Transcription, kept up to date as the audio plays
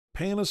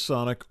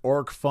Panasonic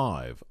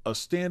Arc5, a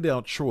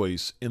standout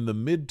choice in the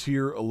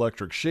mid-tier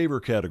electric shaver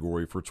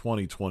category for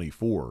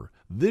 2024.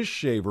 This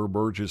shaver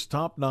merges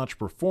top-notch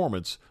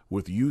performance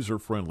with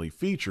user-friendly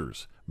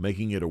features,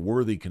 making it a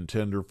worthy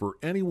contender for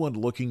anyone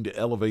looking to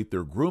elevate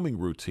their grooming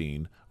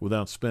routine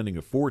without spending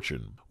a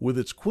fortune. With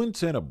its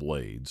quintet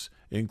blades,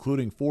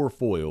 including 4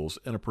 foils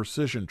and a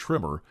precision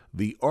trimmer,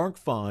 the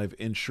Arc5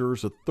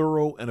 ensures a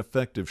thorough and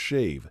effective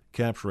shave,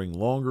 capturing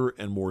longer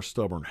and more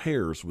stubborn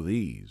hairs with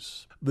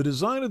ease. The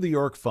design of the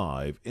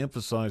Arc5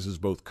 emphasizes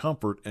both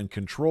comfort and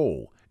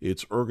control.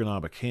 Its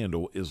ergonomic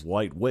handle is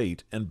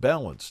lightweight and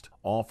balanced,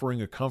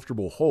 offering a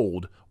comfortable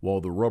hold,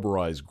 while the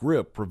rubberized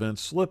grip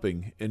prevents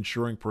slipping,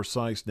 ensuring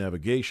precise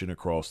navigation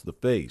across the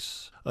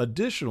face.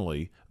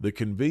 Additionally, the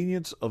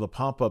convenience of the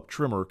pop-up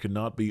trimmer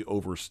cannot be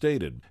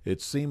overstated. It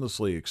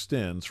seamlessly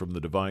extends from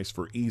the device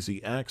for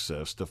easy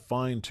access to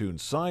fine-tune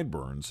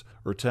sideburns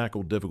or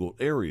tackle difficult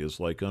areas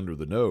like under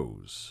the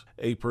nose.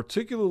 A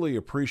particularly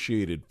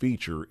appreciated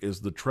feature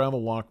is the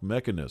travel lock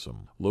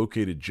mechanism.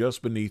 Located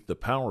just beneath the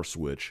power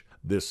switch,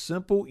 this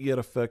simple yet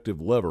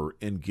effective lever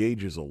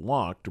engages a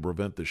lock to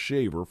prevent the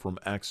shaver from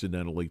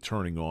accidentally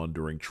turning on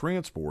during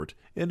transport,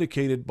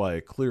 indicated by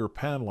a clear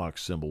padlock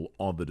symbol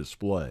on the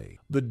display.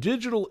 The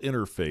digital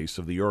interface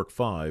of the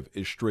Arc5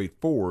 is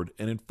straightforward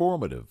and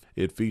informative.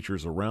 It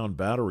features a round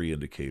battery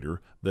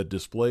indicator that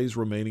displays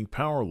remaining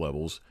power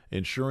levels,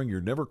 ensuring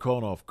you're never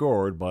caught off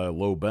guard by a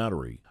low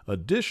battery.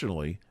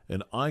 Additionally,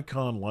 an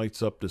icon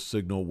lights up to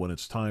signal when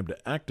it's time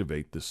to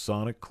activate the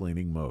sonic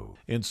cleaning mode.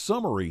 In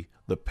summary,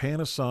 the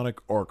Panasonic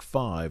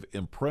Arc5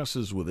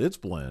 impresses with its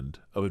blend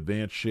of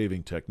advanced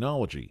shaving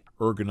technology,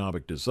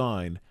 ergonomic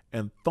design,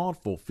 and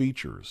thoughtful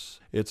features.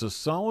 It's a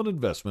solid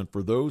investment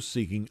for those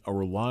seeking a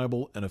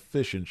reliable and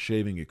efficient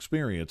shaving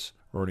experience,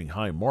 earning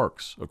high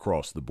marks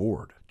across the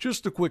board.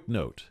 Just a quick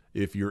note,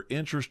 if you're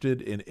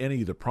interested in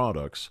any of the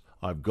products,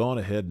 I've gone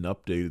ahead and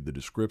updated the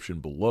description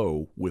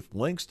below with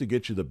links to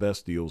get you the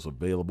best deals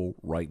available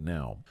right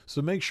now.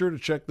 So make sure to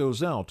check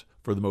those out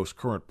for the most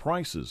current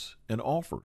prices and offers.